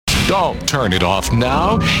Don't turn it off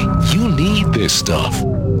now. You need this stuff.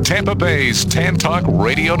 Tampa Bay's Tan Talk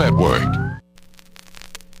Radio Network.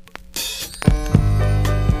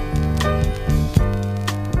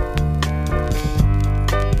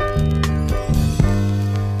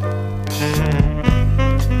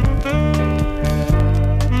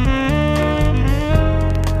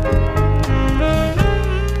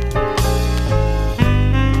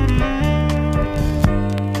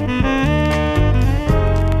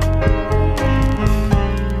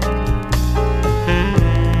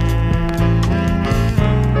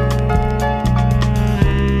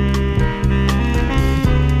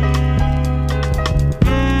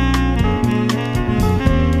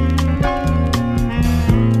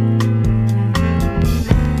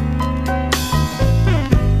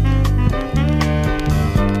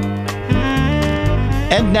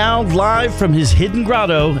 Now live from his hidden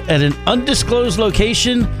grotto at an undisclosed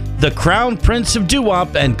location, the Crown Prince of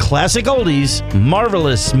Doo-Wop and Classic Oldies,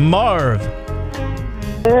 Marvelous Marv.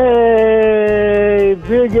 Hey,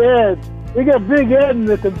 Big Ed. We got Big Ed in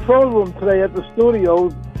the control room today at the studio,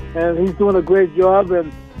 and he's doing a great job,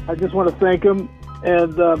 and I just want to thank him.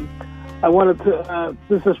 And I wanted to,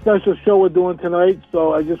 this is a special show we're doing tonight,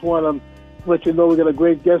 so I just want to let you know we got a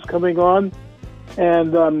great guest coming on.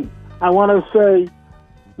 And I want to say,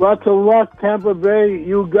 lots of luck, Tampa Bay.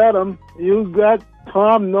 You got him. You got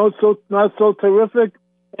Tom, not so terrific,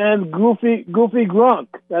 and Goofy Gronk.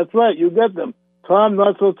 That's right. You got them. Tom,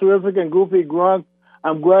 not so terrific, and Goofy Gronk.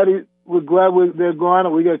 We're glad they're gone,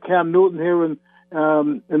 and we got Cam Newton here in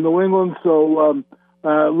New England. So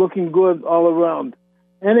looking good all around.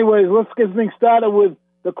 Anyways, let's get things started with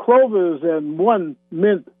the Clovers and One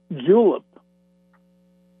Mint Julep.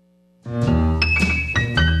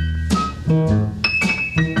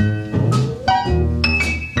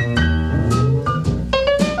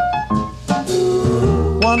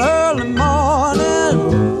 One early morning,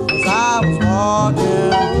 as I was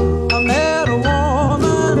walking, I met a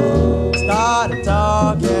woman, started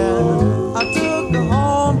talking. I took her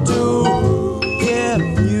home to get a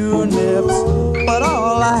few nips, but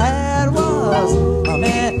all I had was a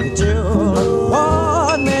mint julep.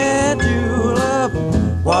 One mint julep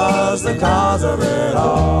was the cause of it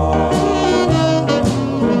all.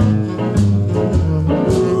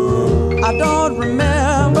 I don't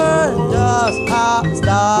remember just how it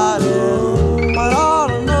started, but all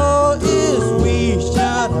I know is we should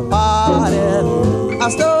have parted. I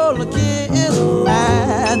stole a kiss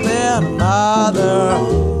and then another.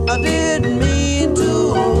 I didn't mean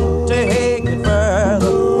to take it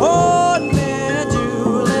further. One mint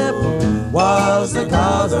julep was the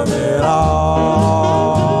cause of it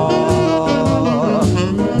all.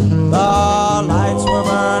 The lights were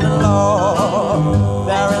burning low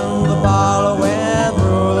there in the parlor, went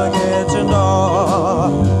through the kitchen door.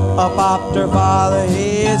 I popped her father,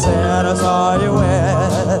 he said, I saw you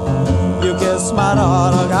wet. You kissed my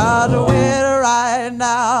daughter, got to wait right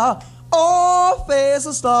now. Oh, face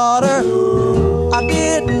of slaughter, I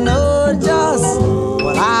didn't know just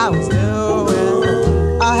what I was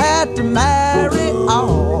doing. I had to marry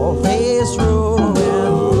all face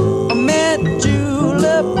ruin. A mint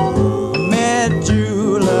julep, a mint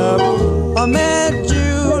julep, a mint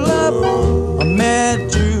julep, a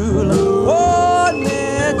mint julep. One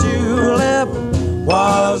mint julep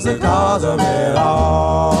was the cause of it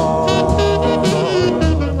all.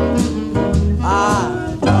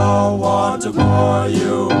 I don't want to bore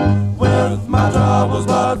you with my troubles,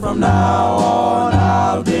 but from now on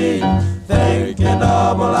I'll be thinking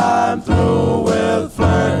double. I'm through with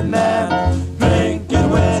flirting and drinking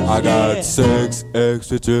with I got 6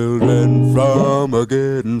 extra children from a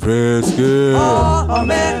getting frisky. Oh, a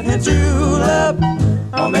mint julep,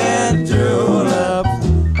 a mint julep,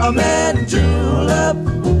 a mint julep,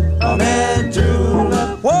 a mint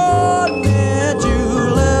julep. One mint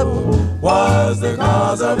julep was the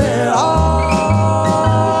cause of it all.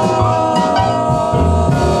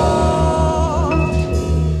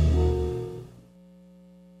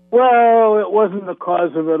 Well, it wasn't the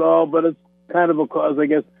cause of it all, but it's kind of a cause, I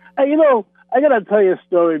guess. Hey, you know, I got to tell you a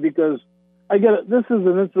story because this is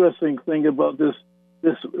an interesting thing about this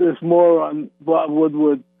moron Bob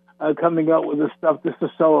Woodward coming out with this stuff just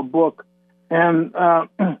to sell a book, and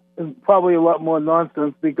it's probably a lot more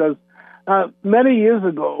nonsense because many years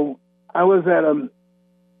ago I was at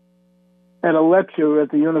a lecture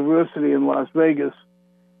at the university in Las Vegas,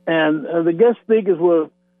 and the guest speakers were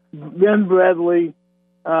Ben Bradley,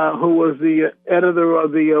 who was the editor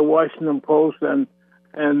of the Washington Post, and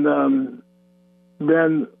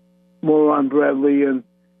Ben Moron Bradley, and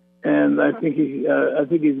I think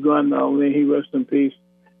he's gone now. May he rest in peace.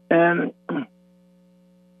 And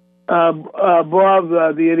Bob,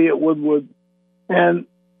 the idiot Woodward, and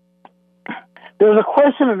there was a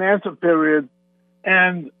question and answer period,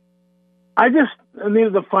 and I just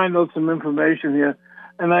needed to find out some information here,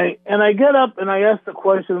 and I get up and I ask the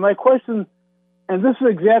question. My question, and this is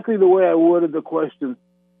exactly the way I worded the question,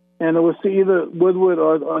 and it was to either Woodward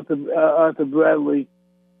or to Bradley.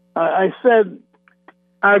 I said,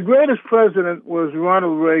 our greatest president was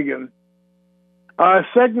Ronald Reagan. Our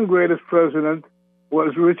second greatest president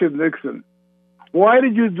was Richard Nixon. Why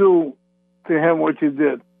did you do to him what you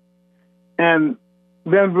did? And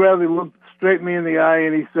then Bradley looked straight me in the eye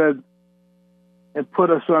and he said, it put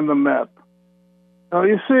us on the map. Now,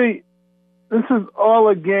 you see, this is all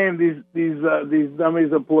a game these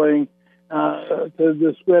dummies are playing to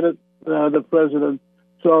discredit the president.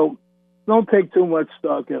 So don't take too much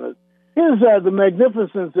stock in it. Here's the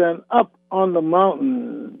Magnificence and Up on the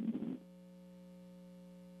Mountain.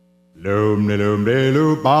 Loom de loom de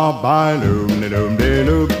loop, bob by loom de loom de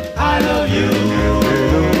loop. I love you.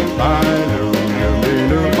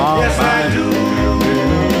 Yes, I do.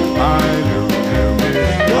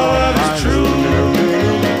 Your love is true.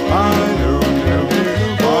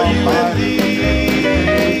 For you and me,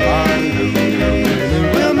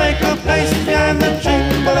 we'll make a place behind the tree.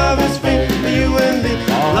 Where love is free. For you and me,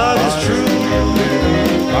 love is true.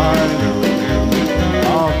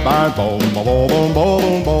 Boom, boom, boom,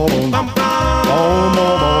 boom, boom, boom.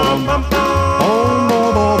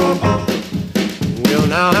 Well,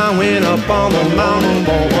 now I went up on the mountain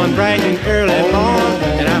one bright and early morning,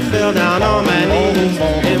 and I fell down on my knees,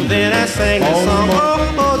 and then I sang a song.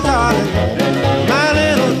 Oh, oh, darling, my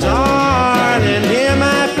little darling, hear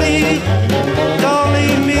my plea, don't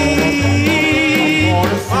leave me.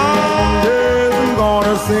 Yes, I'm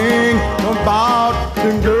gonna sing about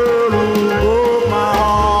the girl who broke my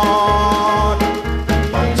heart.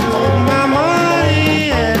 Took my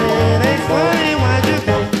money, and it ain't funny why'd you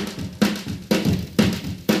go.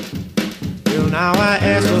 Well, now I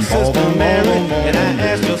asked your sister Mary, and I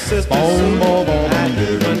asked your sister Sue, I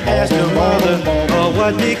even asked your mother, oh,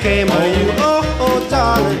 what became of you? Oh, oh,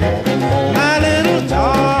 darling, my little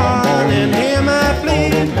darling, hear my plea,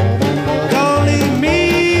 don't leave me.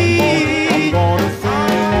 I'm gonna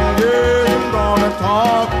sing, yes, I'm gonna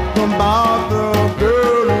talk about the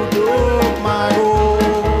girl who took my gold.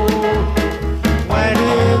 Why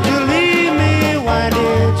did you leave me? Why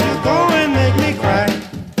did you go and make me cry?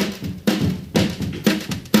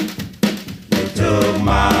 You took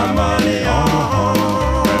my money,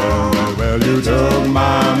 Well, you took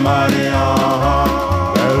my money,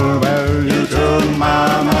 Well, you took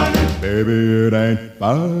my money. Baby, it ain't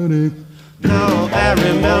funny. Now I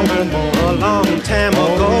remember a long time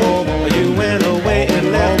ago, you went away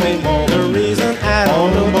and left me. The reason I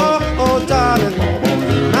don't know. Oh, oh, darling,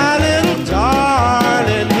 my little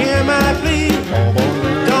darling, hear my plea,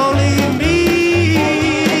 don't leave me.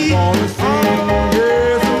 I'm gonna sing,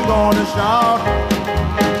 yes, I'm gonna shout,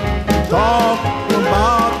 talk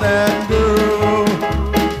about that girl.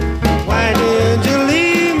 Why did you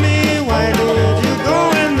leave me? Why did you go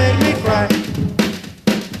and make me cry?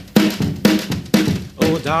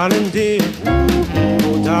 Oh, darling dear,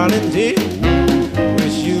 oh, darling dear,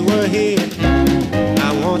 wish you were here. I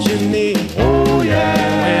want you near. Oh,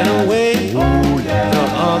 yeah. Went away the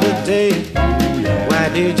other day. Why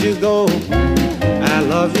did you go? I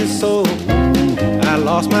love you so. I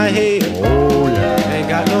lost my head. Oh, yeah. Ain't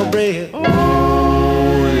got no bread.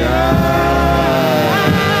 Oh, yeah.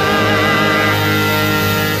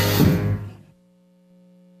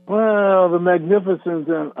 Well, the Magnificence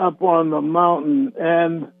and Up on the Mountain,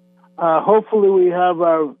 and hopefully we have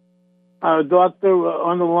our doctor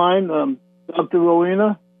on the line, Dr.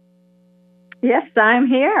 Rowena. Yes, I'm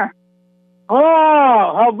here.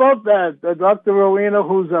 Oh, how about that? Dr. Rowena,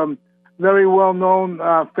 who's a very well-known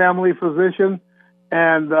family physician,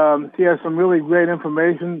 and she has some really great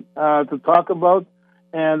information to talk about,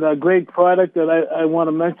 and a great product that I want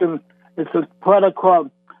to mention. It's a product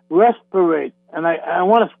called Respirate, and I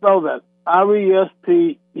want to spell that,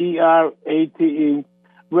 Resperate,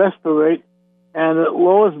 Respirate, and it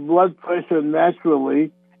lowers blood pressure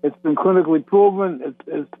naturally. It's been clinically proven.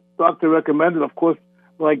 It's doctor recommended, of course,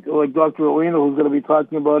 like Dr. Rowena, who's going to be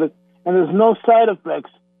talking about it. And there's no side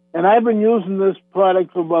effects. And I've been using this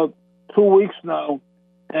product for about 2 weeks now,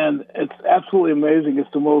 and it's absolutely amazing.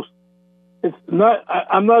 It's the most. It's not.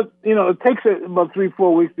 I'm not. You know, it takes about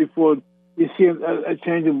 3-4 weeks before you see a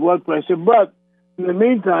change in blood pressure. But in the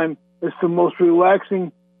meantime, it's the most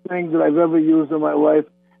relaxing thing that I've ever used in my life.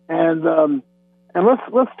 And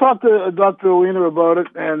let's talk to Dr. Rowena about it,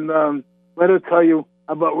 and let her tell you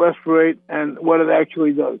about Respirate and what it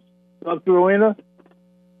actually does. Dr. Rowena?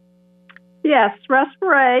 Yes,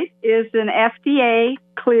 Respirate is an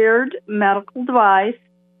FDA-cleared medical device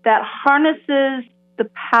that harnesses the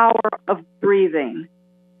power of breathing.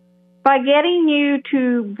 By getting you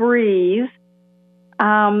to breathe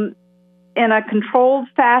in a controlled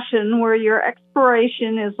fashion where your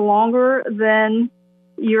expiration is longer than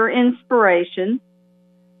your inspiration,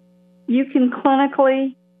 you can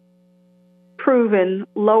clinically proven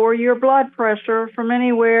lower your blood pressure from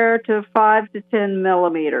anywhere to 5 to 10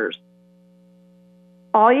 millimeters.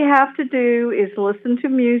 All you have to do is listen to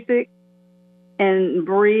music and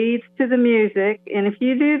breathe to the music. And if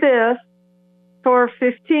you do this for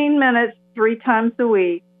 15 minutes 3 times a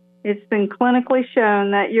week, it's been clinically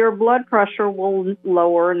shown that your blood pressure will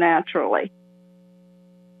lower naturally.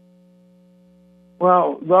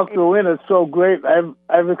 Well, Dr. Wynn, it's so great.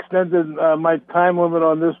 I've extended my time limit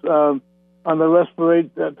on this on the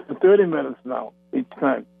Respirate to 30 minutes now each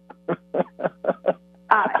time.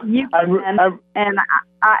 You can, and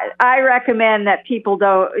I recommend that people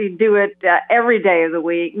do it every day of the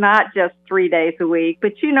week, not just 3 days a week.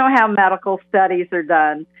 But you know how medical studies are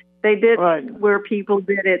done. They did where people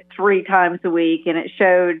did it 3 times a week, and it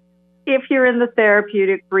showed if you're in the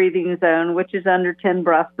therapeutic breathing zone, which is under 10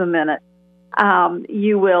 breaths a minute,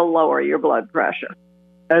 you will lower your blood pressure.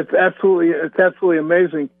 It's absolutely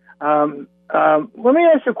amazing. Let me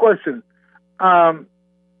ask you a question.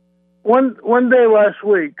 One day last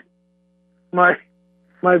week, my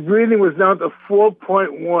breathing was down to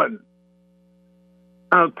 4.1.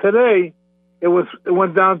 Today, it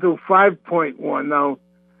went down to 5.1. Now,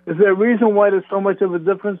 is there a reason why there's so much of a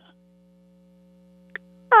difference?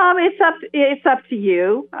 It's up to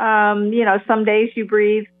you. You know, some days you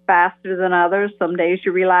breathe faster than others. Some days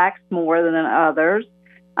you relax more than others.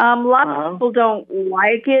 Lots of people don't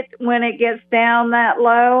like it when it gets down that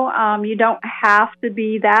low. You don't have to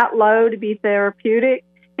be that low to be therapeutic.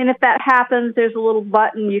 And if that happens, there's a little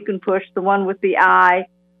button you can push, the one with the eye,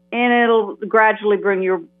 and it'll gradually bring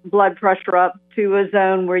your blood pressure up to a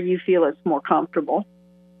zone where you feel it's more comfortable.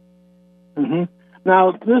 Mm-hmm.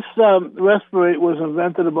 Now, this Respirate was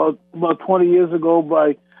invented about 20 years ago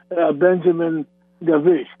by Benjamin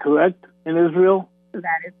Gavish, correct, in Israel?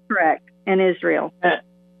 That is correct, in Israel.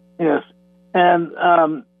 Yes, and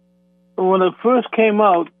when it first came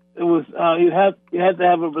out, it was you had to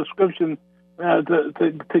have a prescription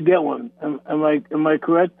to get one. Am I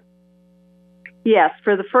correct? Yes.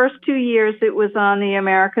 For the first 2 years, it was on the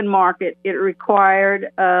American market. It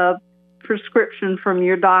required a prescription from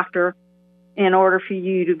your doctor in order for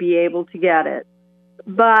you to be able to get it.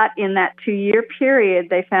 But in that 2-year period,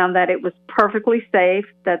 they found that it was perfectly safe,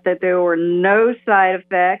 that there were no side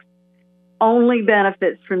effects, only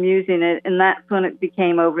benefits from using it, and that's when it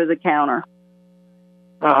became over the counter.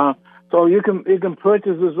 So you can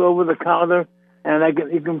purchase this over the counter, and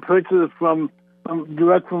you can purchase it from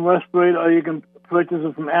direct from Respirate, or you can purchase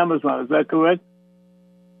it from Amazon. Is that correct?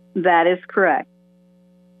 That is correct.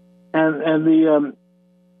 And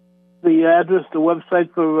the address, the website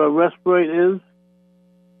for Respirate is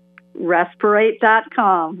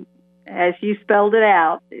Respirate.com. As you spelled it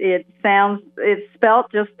out, it's spelled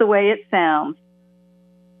just the way it sounds.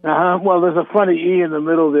 Well, there's a funny E in the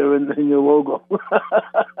middle there in your logo.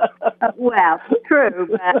 Well, true,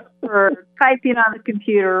 but for typing on the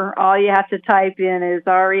computer, all you have to type in is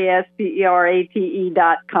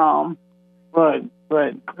RESPERATE.com. Right.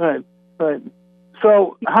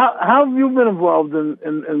 So how have you been involved in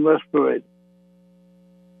Respirate?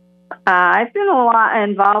 I've been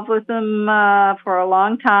involved with them for a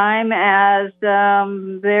long time as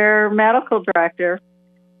their medical director.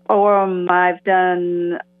 I've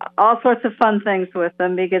done all sorts of fun things with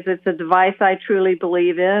them because it's a device I truly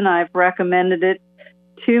believe in. I've recommended it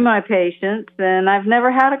to my patients, and I've never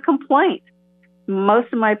had a complaint.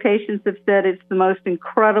 Most of my patients have said it's the most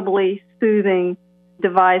incredibly soothing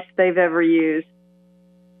device they've ever used.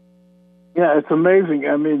 Yeah, it's amazing.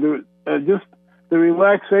 I mean, just the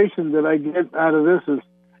relaxation that I get out of this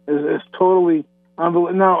is totally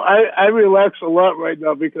unbelievable. Now, I relax a lot right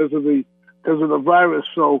now because of the virus,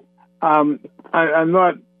 so I'm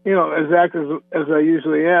not as active as I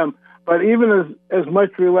usually am. But even as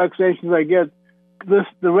much relaxation as I get, the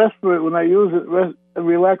Respirate, when I use it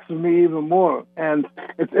relaxes me even more. And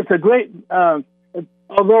it's a great,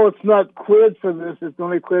 although it's not cleared for this, it's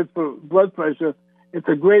only cleared for blood pressure. It's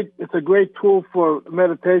a great tool for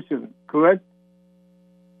meditation. Correct?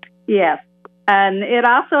 Yes, and it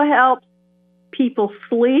also helps people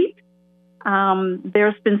sleep.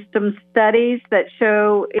 There's been some studies that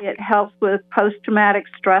show it helps with post-traumatic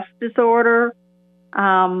stress disorder.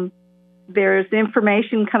 There's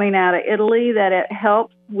information coming out of Italy that it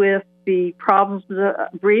helps with the problems,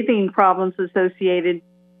 breathing problems associated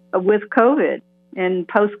with COVID and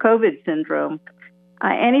post-COVID syndrome.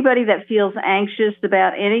 Anybody that feels anxious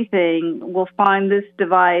about anything will find this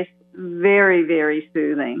device very, very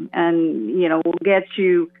soothing, and will get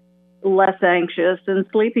you less anxious and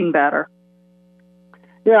sleeping better.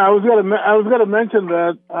 Yeah, I was gonna mention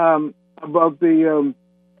that about the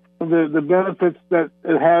benefits that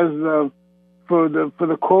it has for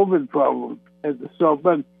the COVID problem. So,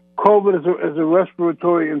 but COVID is a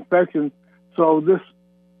respiratory infection, so this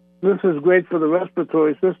is great for the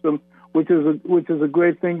respiratory system, which is a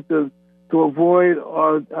great thing to avoid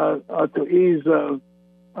or to ease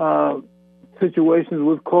situations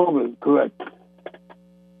with COVID. Correct.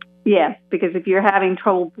 Yes, because if you're having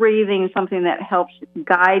trouble breathing, something that helps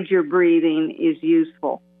guide your breathing is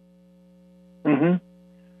useful. Mm-hmm.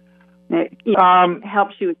 It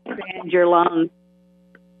helps you expand your lungs.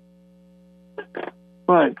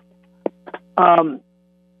 Right.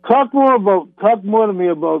 Talk more to me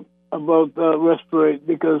about respirate,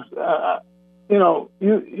 because you know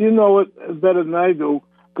it better than I do,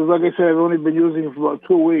 because like I said, I've only been using it for about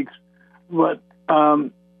 2 weeks, but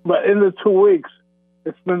in the 2 weeks,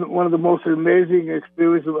 it's been one of the most amazing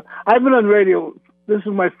experiences. I've been on radio. This is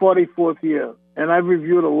my 44th year, and I've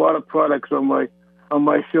reviewed a lot of products on my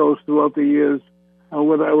shows throughout the years,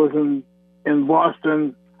 whether I was in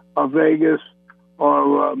Boston or Vegas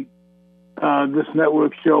or this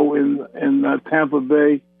network show in Tampa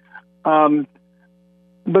Bay.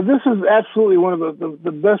 But this is absolutely one of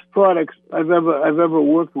the best products I've ever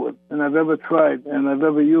worked with, and I've ever tried, and I've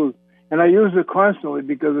ever used. And I use it constantly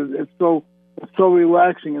because it's so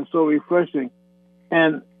relaxing and so refreshing.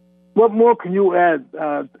 And what more can you add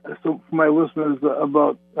for my listeners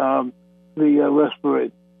about the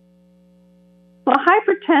respirate? Well,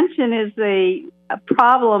 hypertension is a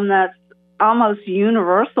problem that's almost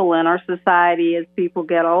universal in our society as people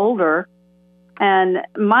get older. And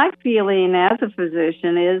my feeling as a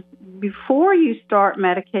physician is, before you start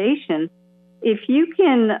medication, if you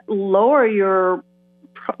can lower your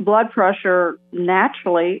blood pressure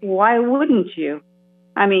naturally, why wouldn't you?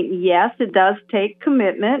 I mean, yes, it does take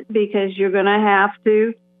commitment, because you're going to have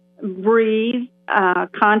to breathe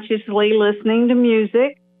consciously listening to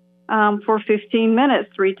music for 15 minutes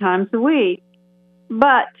 3 times a week.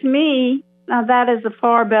 But to me, that is a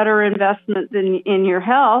far better investment in your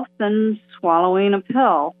health than swallowing a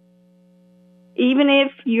pill. Even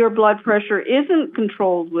if your blood pressure isn't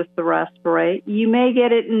controlled with the respirate, you may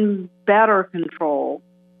get it in better control.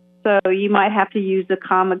 So you might have to use a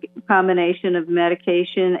combination of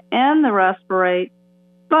medication and the respirate,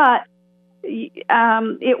 but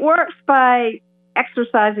it works by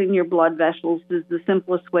exercising your blood vessels is the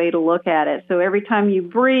simplest way to look at it. So every time you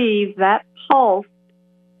breathe, that pulse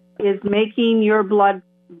is making your blood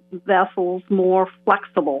vessels more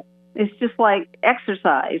flexible. It's just like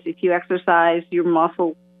exercise. If you exercise, your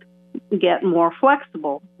muscles get more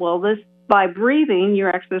flexible. Well, by breathing,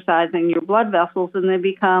 you're exercising your blood vessels, and they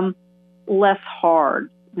become less hard.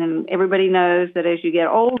 And everybody knows that as you get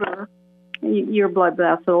older, your blood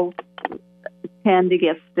vessels tend to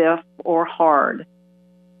get stiff or hard.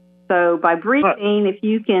 So by breathing, if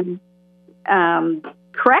you can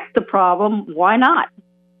correct the problem, why not?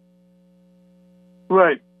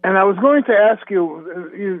 Right. And I was going to ask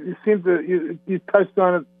you, you seem to, you touched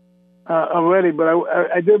on it already, but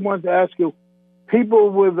I did want to ask you, people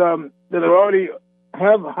with that already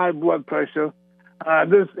have high blood pressure,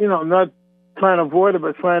 this, not trying to avoid it,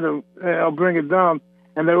 but trying to bring it down,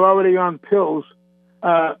 and they're already on pills,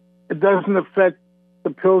 it doesn't affect the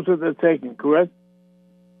pills that they're taking, correct?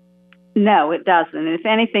 No, it doesn't. If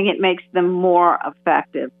anything, it makes them more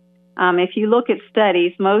effective. If you look at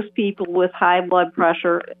studies, most people with high blood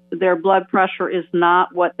pressure, their blood pressure is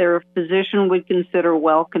not what their physician would consider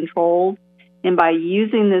well controlled. And by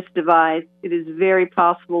using this device, it is very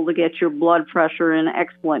possible to get your blood pressure in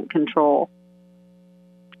excellent control,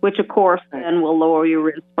 which, of course, then will lower your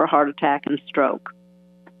risk for heart attack and stroke.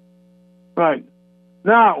 Right.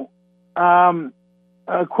 Now,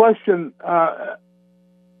 a question. Now,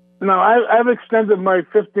 I've extended my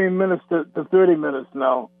 15 minutes to 30 minutes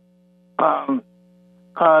now.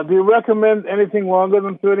 Do you recommend anything longer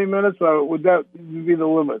than 30 minutes, or would that be the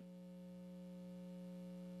limit?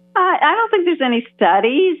 I don't think there's any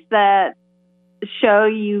studies that show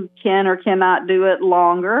you can or cannot do it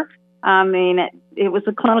longer. I mean, it was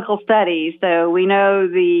a clinical study, so we know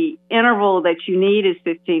the interval that you need is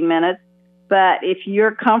 15 minutes. But if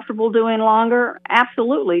you're comfortable doing longer,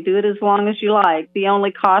 absolutely do it as long as you like. The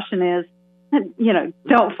only caution is,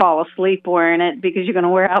 don't fall asleep wearing it, because you're going to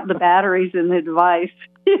wear out the batteries in the device.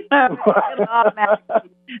 It'll automatically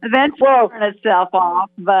eventually turn itself off.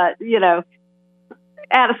 But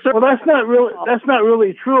at a certain Well, that's not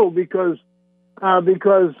really true because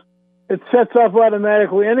it sets off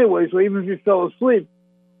automatically anyway. So even if you fell asleep,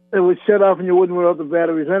 it would shut off and you wouldn't wear out the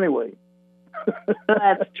batteries anyway.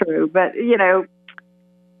 That's true, but you'd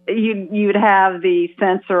have the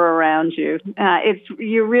sensor around you.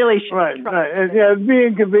 You really should. Right. And, yeah, it'd be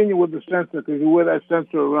inconvenient with the sensor because you wear that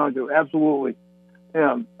sensor around you. Absolutely.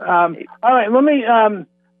 Yeah. All right. Let me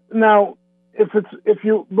now. If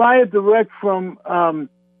you buy it direct from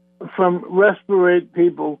Respirate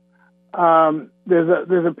people,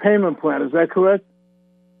 there's a payment plan. Is that correct?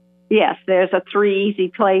 Yes, there's a 3 easy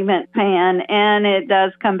payment plan, and it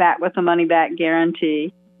does come back with a money-back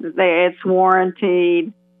guarantee. It's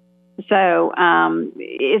warranted. So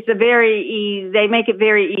it's they make it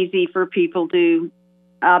very easy for people to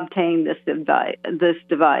obtain this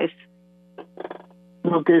device.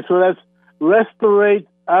 Okay, so that's Respirate,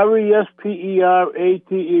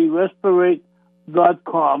 RESPERATE,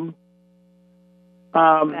 Respirate.com.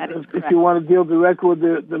 If you want to deal directly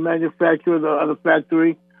with the manufacturer or the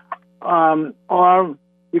factory, or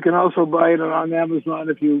you can also buy it on Amazon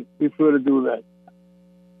if you prefer to do that.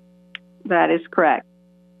 That is correct.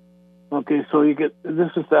 Okay, so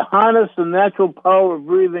this is to harness the natural power of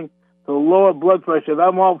breathing to lower blood pressure.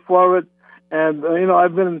 I'm all for it, and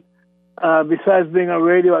I've been besides being on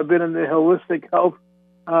radio, I've been in the holistic health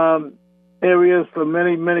areas for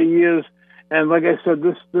many, many years, and like I said,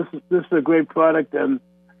 this is a great product, and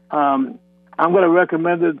I'm going to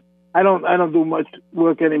recommend it. I don't do much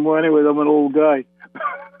work anymore anyway. I'm an old guy,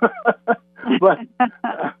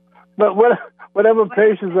 but whatever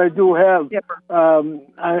patients I do have,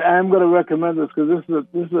 I'm going to recommend this because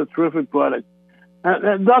this is a terrific product.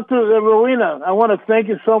 Dr. Rowena, I want to thank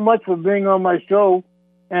you so much for being on my show,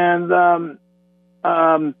 and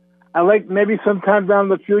I like maybe sometime down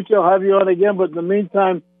the future I'll have you on again. But in the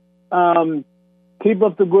meantime, keep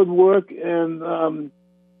up the good work, and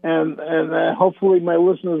hopefully my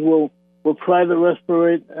listeners will try to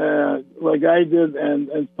Respirate like I did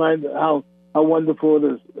and find how wonderful it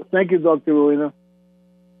is. Thank you, Dr. Rowena.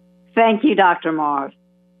 Thank you, Dr. Marv.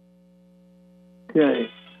 Okay.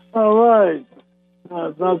 All right.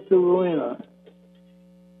 Dr. Rowena.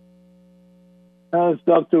 That's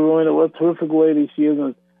Dr. Rowena. What a terrific lady she is,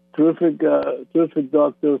 and a terrific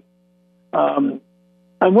doctor.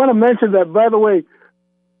 I want to mention that, by the way,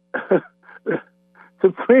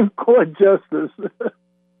 Supreme Court Justice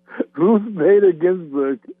Ruth Bader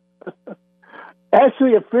Ginsburg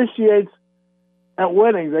actually officiates at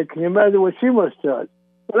weddings. Can you imagine what she must charge?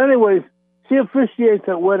 But anyways, she officiates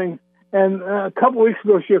at weddings, and a couple weeks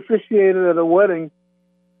ago she officiated at a wedding,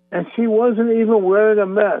 and she wasn't even wearing a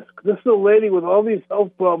mask. This is a lady with all these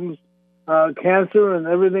health problems, cancer and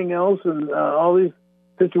everything else, and all these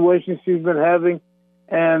situations she's been having,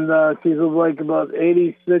 and she's like about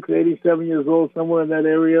 86, 87 years old, somewhere in that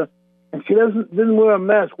area, and she didn't wear a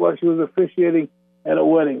mask while she was officiating at a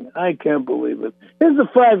wedding. I can't believe it. Here's the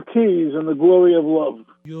 5 keys and the glory of love.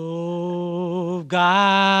 You've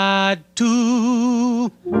got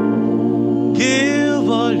to give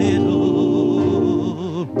a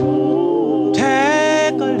little,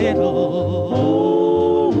 take a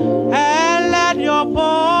little, and let your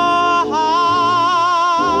poor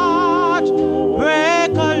heart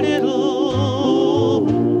break a little.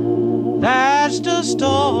 That's the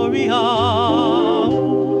story of,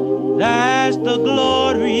 that's the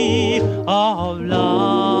glory of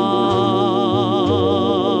love.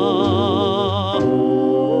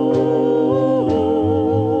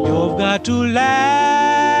 You've got to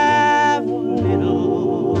laugh a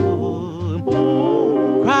little,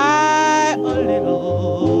 cry a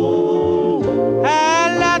little,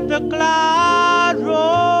 and let the clouds roll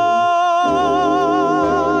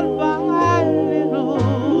by a little.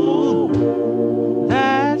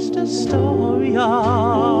 That's the story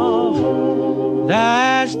of,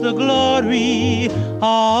 that's the glory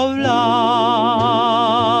of love.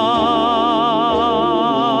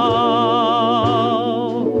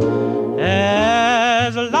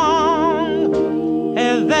 As long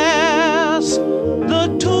as there's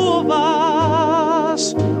the two of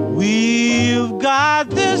us, we've got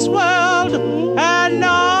this world and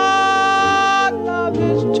none of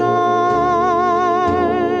its charms.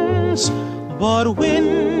 But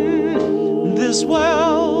when this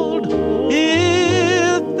world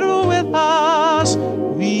is through with us,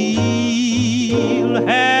 we'll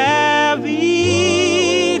have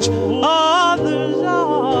each other's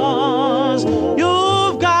arms.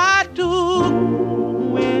 You've got to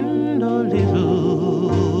win a little,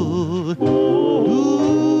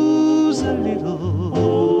 lose a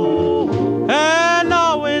little,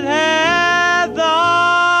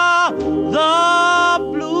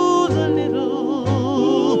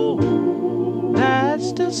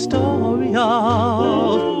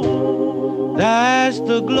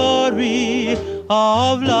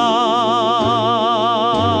 of love.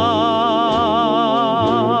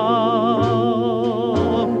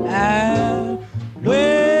 And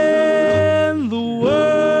when the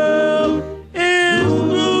world is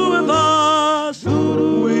through with us,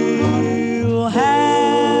 we'll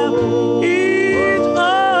have each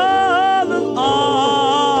other's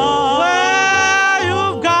arms. Well,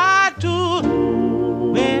 you've got to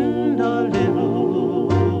bend a little,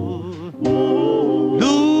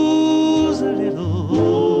 lose a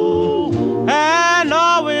little, and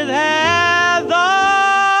always have the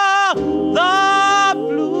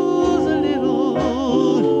blues a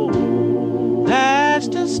little. That's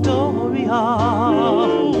the story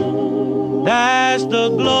of, that's the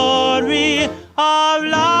glory of love.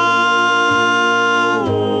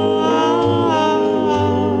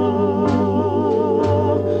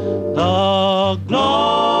 The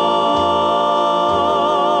glory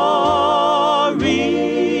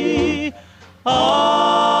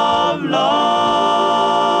of love.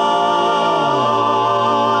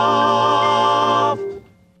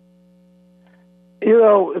 You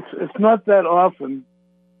know, it's not that often,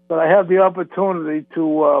 but I have the opportunity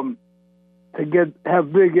to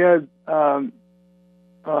have Big Ed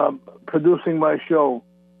producing my show,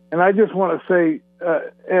 and I just want to say,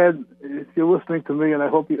 Ed, if you're listening to me, and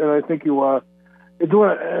I think you are, you're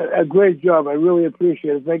doing a great job. I really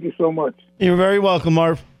appreciate it. Thank you so much. You're very welcome,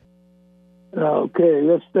 Marv. Okay,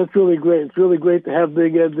 that's really great. It's really great to have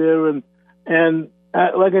Big Ed there, and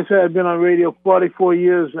like I said, I've been on radio 44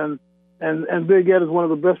 years, and Big Ed is one of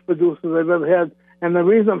the best producers I've ever had. And the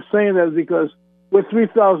reason I'm saying that is because we're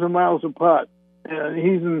 3,000 miles apart, and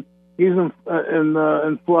he's in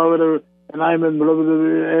Florida, and I'm in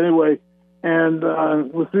anyway, and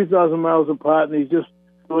we're 3,000 miles apart, and he's just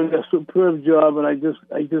doing a superb job, and I just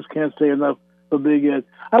can't say enough for Big Ed.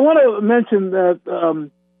 I want to mention that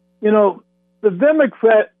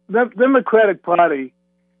the Democratic Party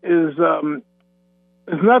is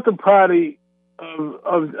not the party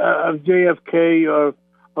of JFK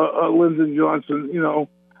or Lyndon Johnson.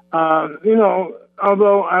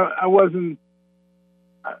 Although I wasn't,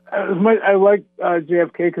 I like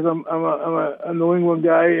JFK because I'm a New England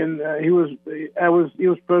guy, and he was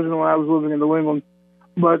president when I was living in New England.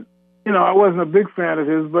 But I wasn't a big fan of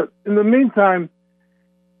his. But in the meantime,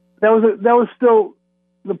 that was still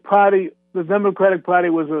the party. The Democratic Party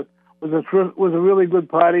was a really good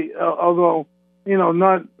party, although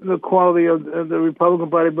not the quality of the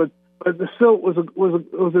Republican Party, but it still was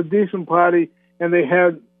a decent party, and they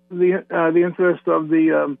had the interest of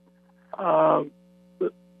the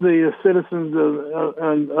citizens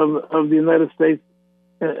of the United States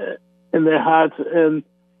in their hearts.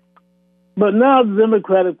 But now the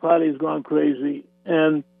Democratic Party has gone crazy,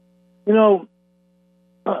 and I don't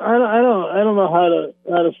know how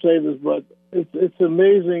to say this, but it's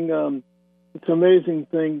amazing. It's an amazing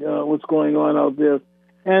thing what's going on out there,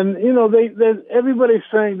 and everybody's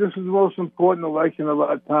saying this is the most important election of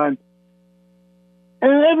our time.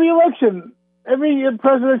 And in every election, every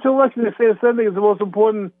presidential election, they say the same thing is the most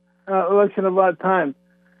important election of our time.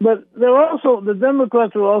 But the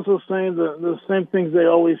Democrats are also saying the same things they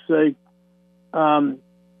always say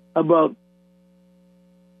about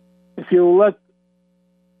if you elect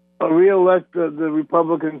or re-elect the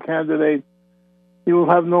Republican candidate, you will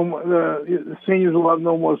have the seniors will have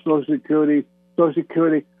no more Social Security. But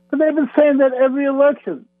they've been saying that every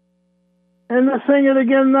election, and they're saying it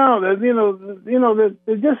again now. That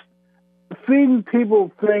they're just feeding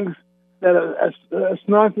people things that are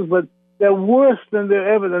nonsense, but they're worse than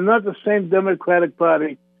they're ever. They're not the same Democratic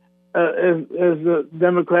Party as the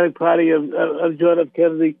Democratic Party of John F.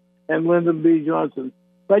 Kennedy and Lyndon B. Johnson.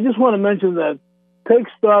 So I just want to mention that. Take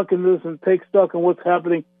stock in this, and take stock in what's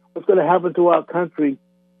happening. What's going to happen to our country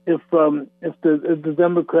if the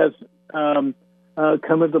Democrats come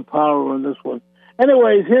into power on this one.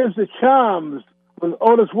 Anyways, here's the Charms with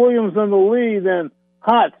Otis Williams on the lead and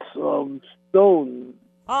Hearts of Stone.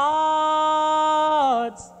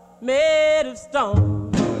 Hearts made of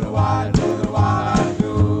stone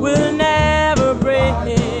will never break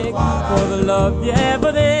for the love you have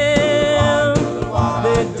for them.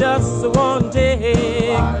 They just won't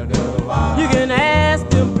take. You can ask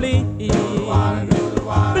them, please,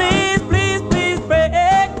 please, please, please break.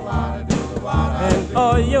 And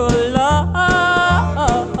all your love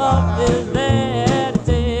is there to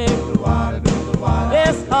take.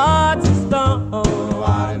 It's hard to stone.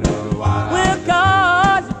 Will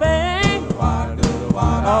cause you pain.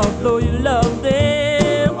 Although you love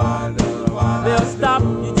them, they'll stop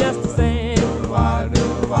you just the same.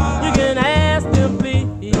 You can ask them, please,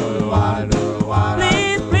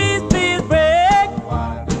 please, please, please break.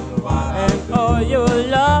 And all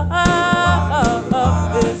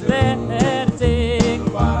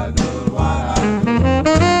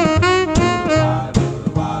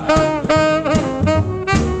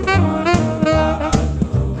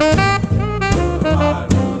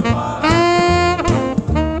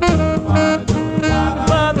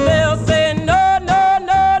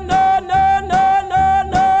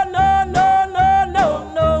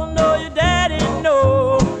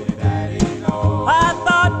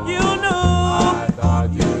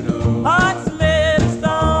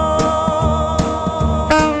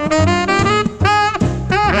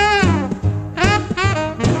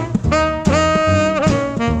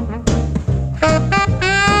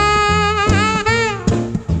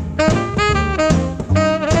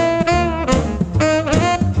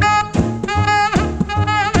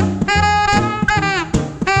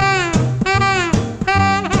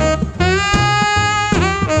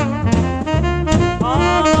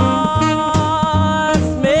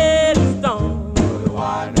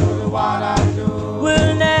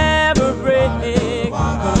will never break.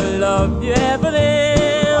 Gonna love you ever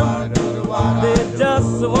them. They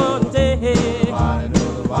just won't take.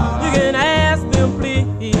 You can ask them, please.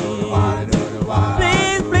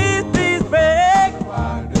 Please, please, please break.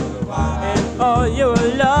 And all your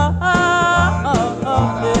love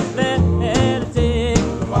is there to take.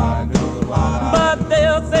 But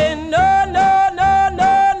they'll say no, no, no,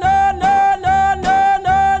 no, no, no, no, no,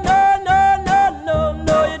 no, no, no, no, no,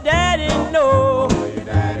 no, your daddy know.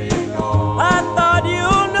 I thought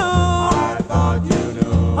you knew.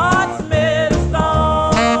 Hearts made of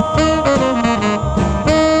stone.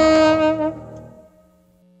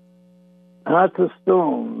 Hearts of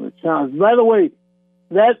Stone, the Charms. By the way,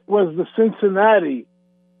 that was the Cincinnati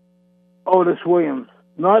Otis Williams,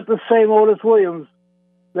 not the same Otis Williams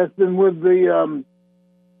that's been with the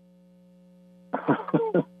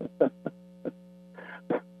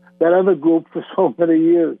that other group for so many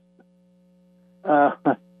years. The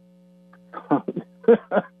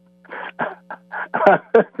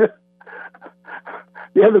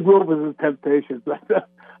other group was the Temptations.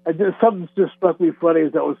 Something just struck me funny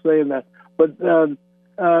as I was saying that. But there's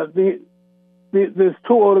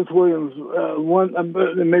two Otis Williams, one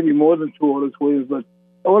maybe more than two Otis Williams, but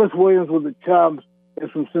Otis Williams with the Charms is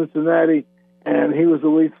from Cincinnati, and he was the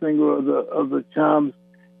lead singer of the Charms.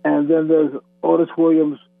 And then there's Otis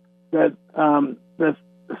Williams that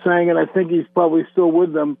sang, and I think he's probably still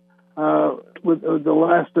with them, with the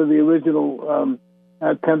last of the original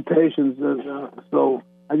Temptations. So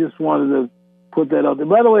I just wanted to put that out there.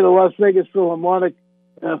 By the way, the Las Vegas Philharmonic,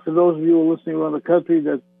 for those of you who are listening around the country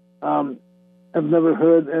that have never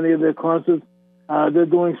heard any of their concerts, they're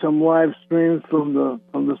doing some live streams from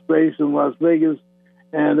the space in Las Vegas,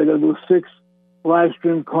 and they're going to do 6 live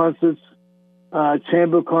stream concerts,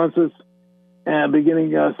 chamber concerts,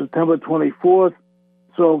 beginning September 24th.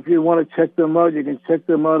 So if you want to check them out, you can check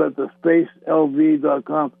them out at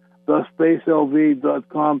thespacelv.com,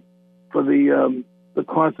 thespacelv.com for the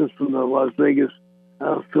concerts from the Las Vegas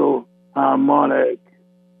Philharmonic.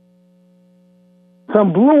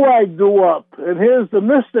 Some blue-eyed doo-wop, and here's the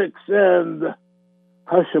Mystics and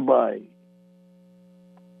Hushabye.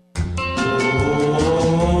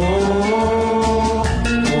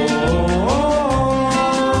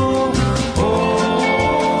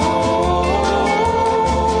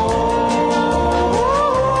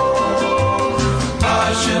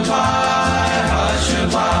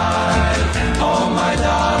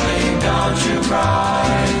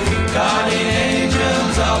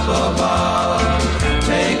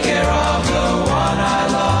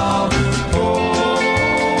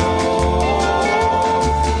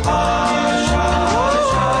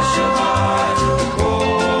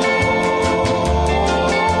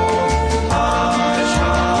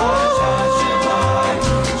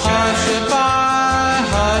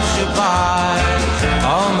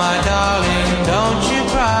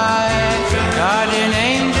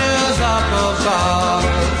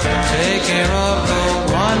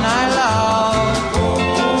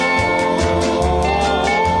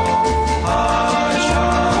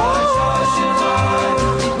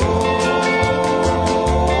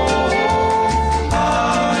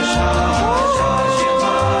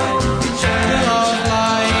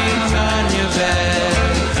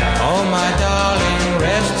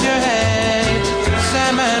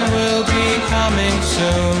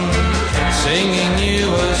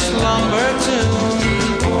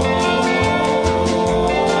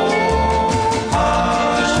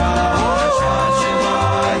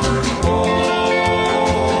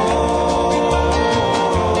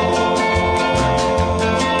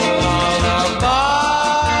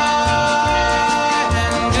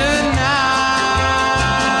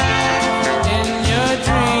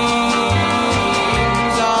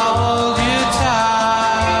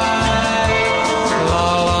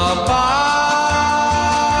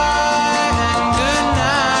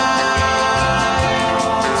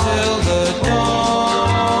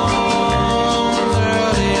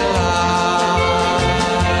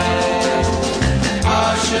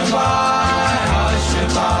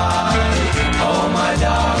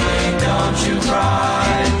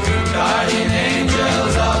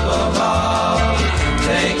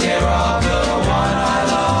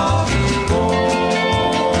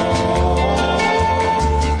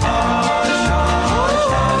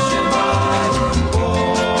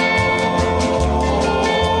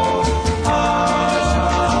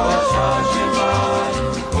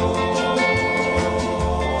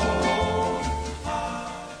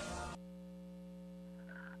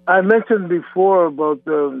 I mentioned before about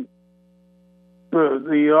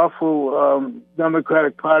the awful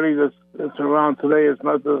Democratic Party that's around today is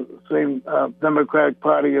not the same Democratic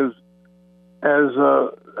Party as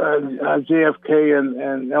JFK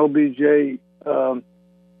and LBJ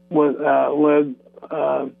was led.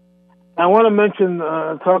 I want to mention,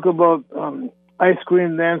 talk about Ice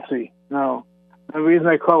Cream Nancy. Now, the reason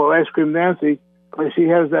I call her Ice Cream Nancy, because she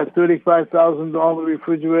has that $35,000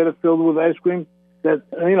 refrigerator filled with ice cream. That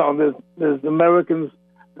there's Americans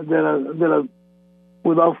that are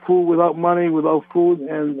without food, without money, without food,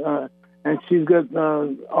 and she's got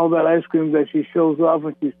all that ice cream that she shows off,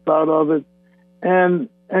 and she's proud of it, and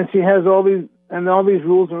she has all these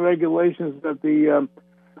rules and regulations that the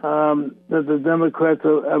Democrats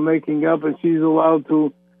are making up, and she's allowed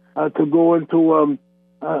to go into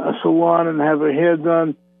a salon and have her hair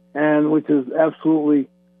done, and which is absolutely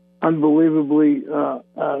unbelievably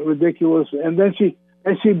ridiculous. And then she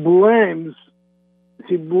blames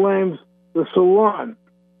the salon,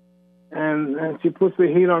 and she puts the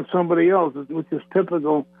heat on somebody else, which is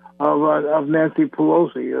typical of Nancy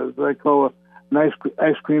Pelosi, as I call her,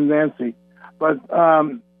 Ice Cream Nancy. But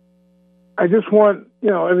I just want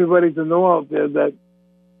everybody to know out there that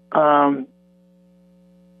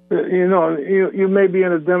you may be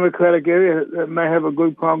in a Democratic area that may have a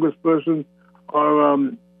good congressperson or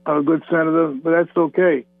a good senator, but that's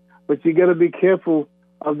okay. But you got to be careful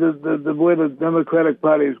of the way the Democratic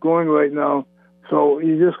Party is going right now. So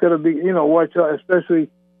you just got to be watch out, especially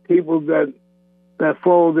people that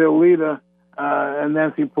follow their leader and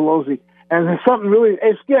Nancy Pelosi. And there's something really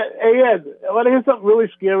Ed, I want to hear something really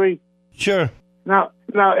scary. Sure. Now,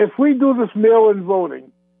 if we do this mail-in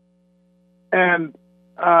voting, and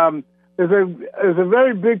there's a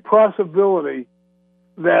very big possibility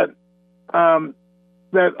that all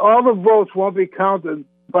the votes won't be counted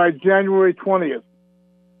by January 20th.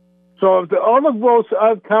 So if all the votes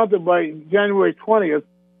are counted by January 20th,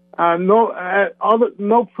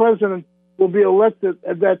 no president will be elected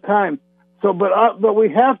at that time. So, but we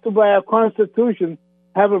have to, by our Constitution,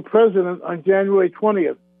 have a president on January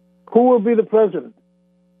 20th. Who will be the president?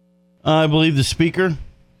 I believe the Speaker.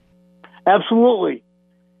 Absolutely.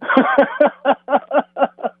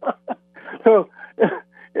 So,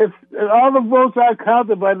 if all the votes are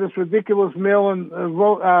counted by this ridiculous mail-in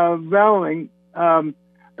balloting,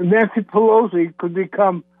 Nancy Pelosi could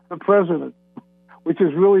become the president, which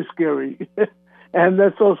is really scary. And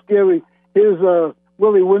that's so scary. Here's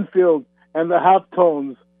Willie Winfield and the Hop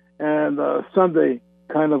Tones and Sunday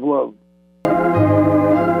Kind of Love.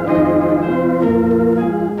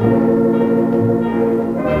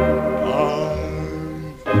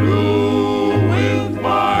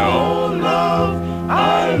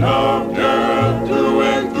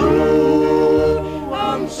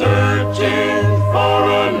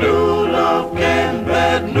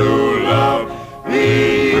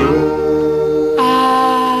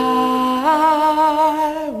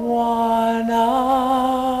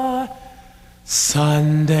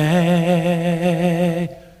 Sunday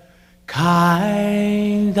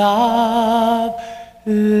kind of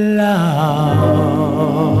love.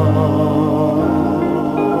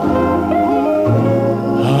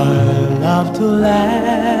 I love to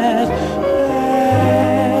laugh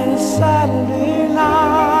and Saturday night.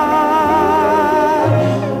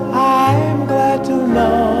 I'm glad to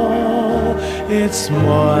know it's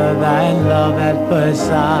more than love at first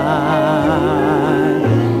sight.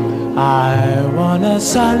 I want a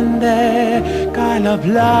Sunday kind of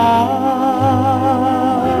love.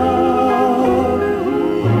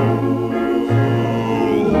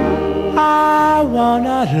 I want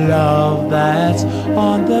a love that's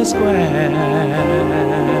on the square.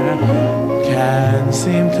 Can't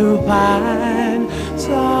seem to find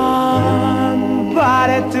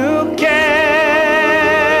somebody to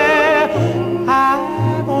care.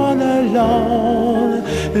 I want a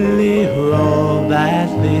lonely road that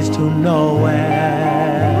leads to nowhere.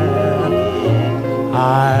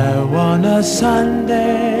 I want a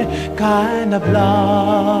Sunday kind of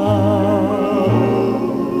love.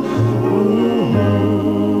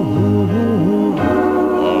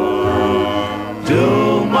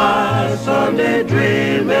 Do my Sunday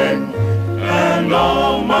dreaming and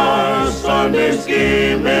all my Sunday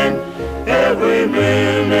scheming, every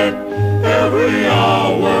minute, every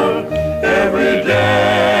hour, every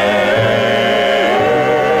day.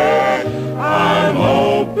 I'm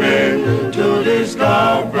hoping to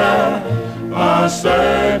discover a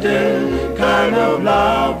certain kind of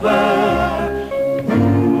lover.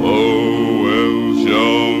 Oh, will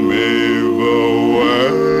show me the way.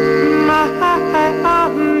 I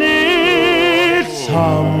need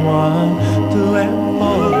someone to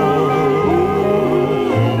hold,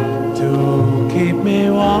 to keep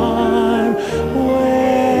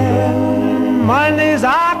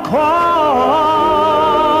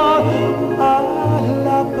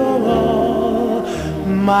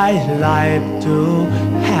my life to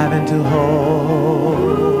having to hold.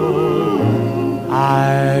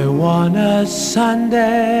 I want a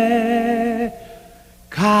Sunday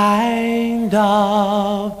kind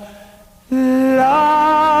of love.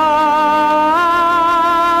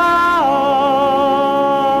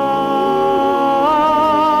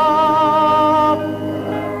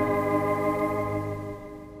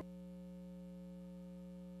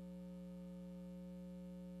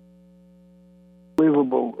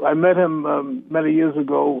 Unbelievable. I met him many years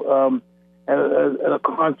ago at a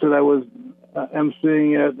concert I was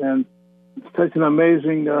emceeing at, and such an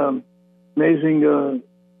amazing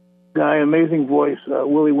guy, amazing voice,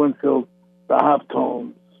 Willie Winfield, the Hop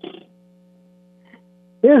Tones.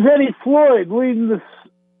 Here's Eddie Floyd leading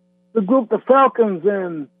the group The Falcons,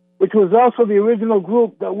 which was also the original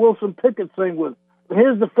group that Wilson Pickett sang with. But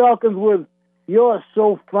here's the Falcons with You're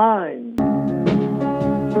So Fine.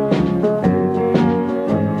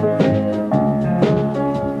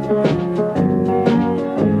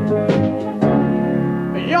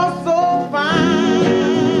 You're so fine.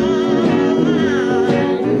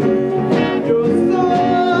 You're so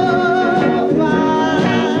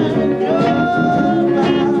fine.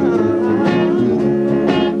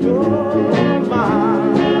 You're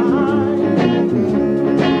mine.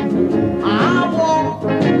 I walk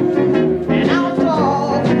and I'll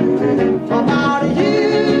talk about you.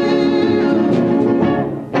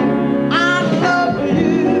 I love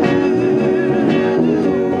you.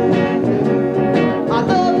 I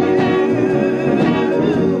love you.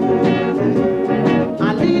 I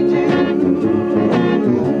need you.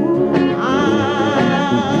 I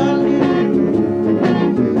need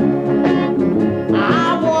you.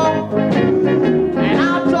 I walk and I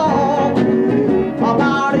talk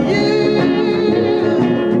about you.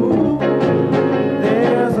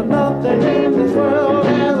 There's nothing in this world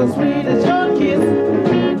as sweet as your kiss.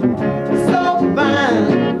 It's so fine.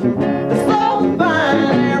 It's so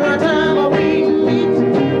fine. Every time we meet,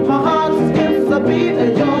 my heart skips a beat.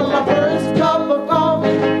 You're my first cup of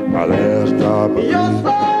coffee. My last drop of You're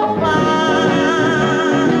so fine.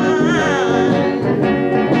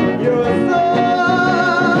 You're so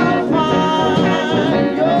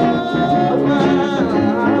fine. You're mine.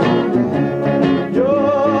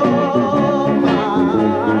 You're mine.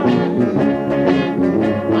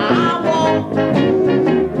 I walk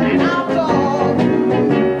and I talk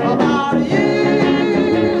about you.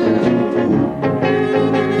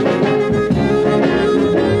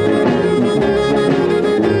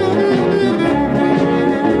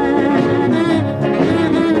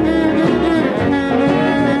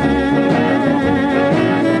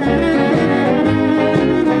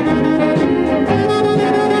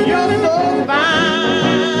 You're so fine.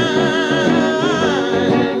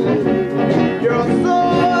 You're so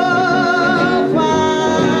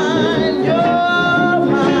fine. You're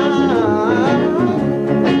mine.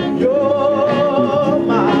 You're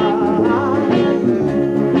mine.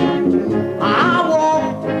 I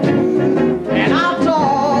walk and I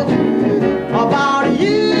talk about you.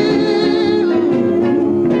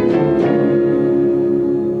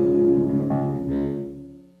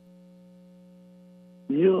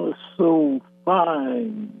 You're so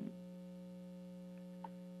fine.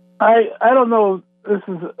 I don't know. This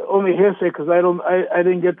is only hearsay because I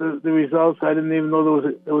didn't get the results. I didn't even know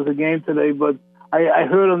there was a game today. But I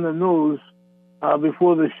heard on the news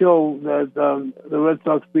before the show that the Red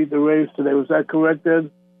Sox beat the Rays today. Was that correct,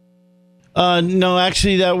 Ed? No,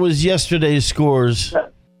 actually, that was yesterday's scores.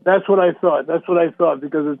 That's what I thought. That's what I thought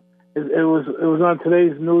because it was on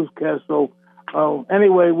today's newscast. So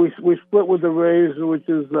anyway, we split with the Rays, which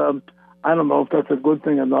is I don't know if that's a good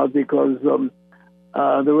thing or not because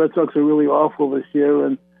the Red Sox are really awful this year,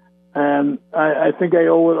 and I think I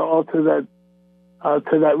owe it all to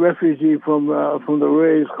that refugee from the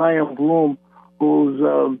Rays, Chaim Bloom, who's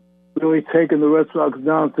really taken the Red Sox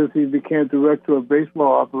down since he became director of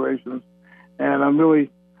baseball operations. And I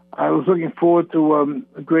was looking forward to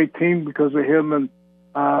a great team because of him, and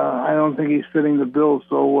I don't think he's fitting the bill.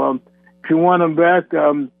 So if you want him back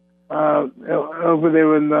over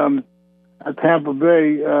there in Tampa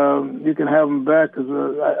Bay, you can have him back because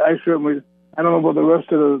I certainly, I don't know about the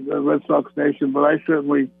rest of the Red Sox nation, but I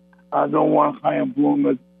certainly don't want Chaim Bloom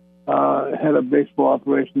as head of baseball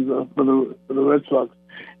operations for the Red Sox.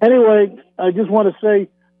 Anyway, I just want to say,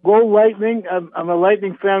 go Lightning. I'm a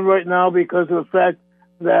Lightning fan right now because of the fact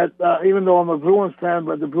that even though I'm a Bruins fan,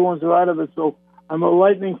 but the Bruins are out of it, so I'm a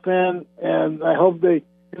Lightning fan, and I hope they,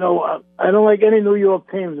 I don't like any New York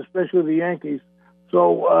teams, especially the Yankees.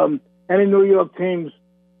 So any New York teams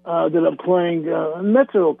that are playing,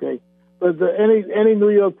 Mets are okay, any New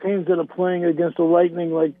York teams that are playing against the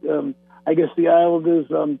Lightning, like I guess the Islanders,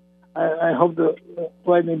 I hope the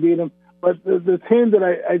Lightning beat them. But the team that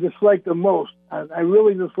I dislike the most, I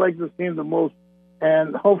really dislike this team the most,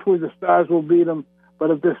 and hopefully the Stars will beat them.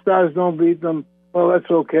 But if the Stars don't beat them, well, that's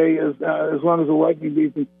okay, as long as the Lightning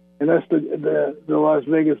beat them. And that's the Las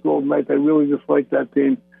Vegas Golden Knights. I really dislike that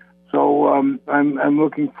team. So I'm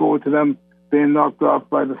looking forward to them being knocked off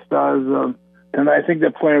by the Stars. And I think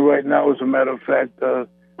they're playing right now, as a matter of fact, the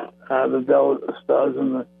Dallas Stars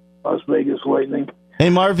and the Las Vegas Lightning.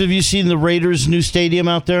 Hey, Marv, have you seen the Raiders' new stadium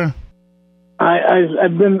out there?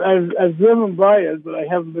 I've driven by it, but I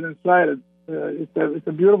haven't been inside it. It's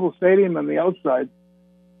a beautiful stadium on the outside,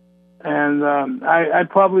 and I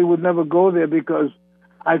probably would never go there because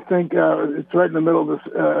I think it's right in the middle of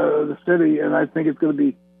the city, and I think it's going to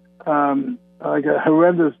be like a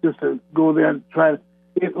horrendous just to go there and try.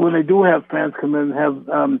 When they do have fans come in and have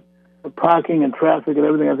parking and traffic and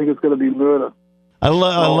everything, I think it's going to be murder. I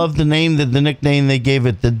love the nickname they gave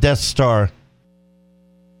it, the Death Star.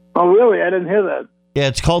 Oh, really? I didn't hear that. Yeah,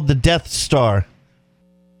 it's called the Death Star.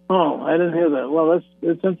 Oh, I didn't hear that. Well,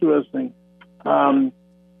 it's interesting.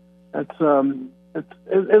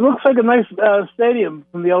 It looks like a nice stadium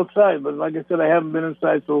from the outside, but like I said, I haven't been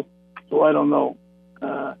inside, so I don't know.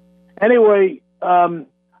 Anyway,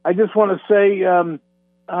 I just want to say,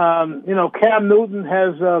 Cam Newton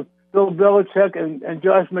has Bill Belichick and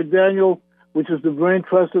Josh McDaniel, which is the brain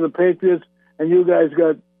trust of the Patriots, and you guys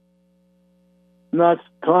got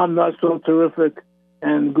Tom Not So Terrific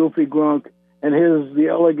and Goofy Gronk, and here's the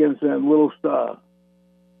Elegance and Little Star.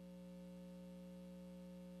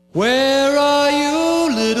 Where are you,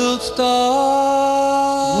 little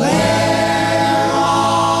star? Where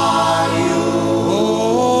are you?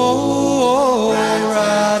 Oh,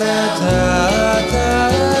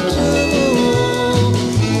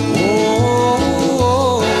 rat-a-tat-tat-too.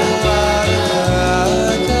 Oh,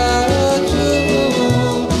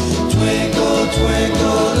 rat-a-tat-tat-too. Twinkle,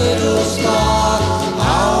 twinkle, little star,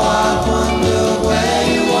 how I wonder where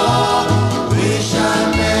you are. Wish I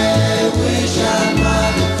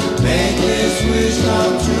might make this wish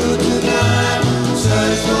come true tonight.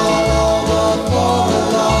 Search all over for a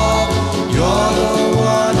love. You're the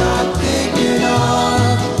one I'm thinking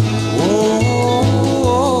of.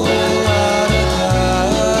 Oh,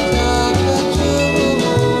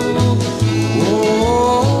 rat-a-tat-tat-too.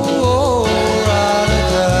 Oh,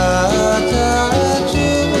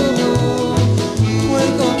 rat-a-tat-tat-too.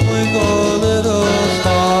 Twinkle, twinkle, little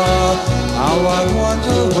star, how I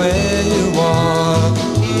wonder where you are.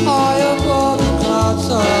 High above the clouds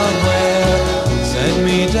somewhere, send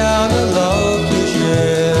me down a love to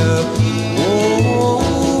share.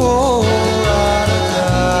 Oh,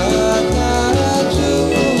 rat-a-tat-tat-too.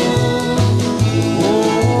 Oh,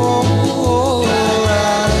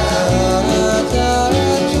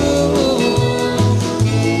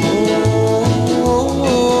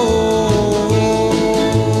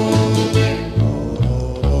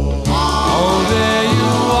 oh, there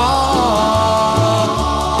you are,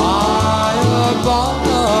 high above.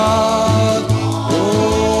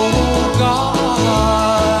 Oh,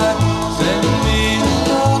 God, send me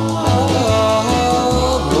love.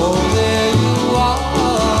 Oh, there you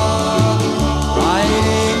are,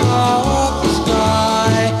 riding up the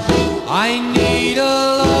sky. I need a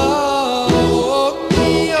love.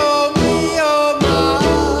 Oh, me, my.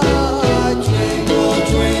 Twinkle,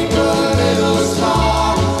 twinkle, little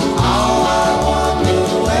star, how I wonder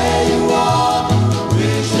where you are.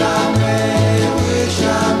 Wish I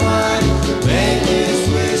might make this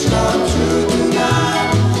wish come true tonight.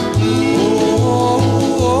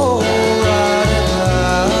 Oh,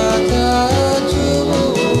 rat-a-tat-tat-too.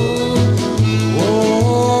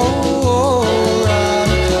 Oh,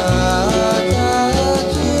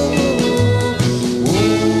 rat-a-tat-tat-too.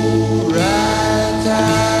 Ooh,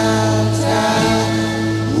 rat-a-tat.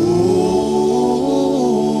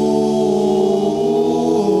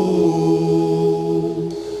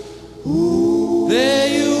 Ooh. There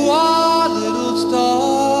you are, little star.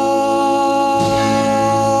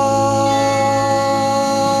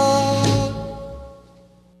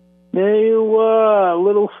 There you are,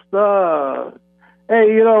 Little Star.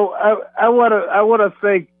 Hey, I want to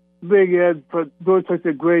thank Big Ed for doing such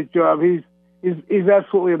a great job. He's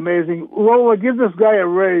absolutely amazing. Lola, give this guy a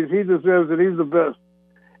raise. He deserves it. He's the best.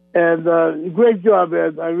 And great job,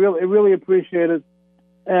 Ed. I really appreciate it.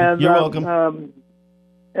 And You're welcome.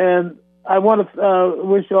 And I want to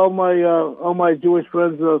wish all my Jewish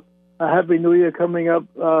friends a Happy New Year coming up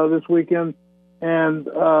this weekend. And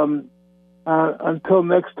until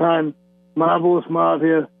next time, Marvelous Marv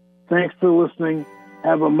here. Thanks for listening.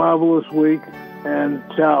 Have a marvelous week, and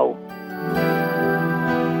ciao.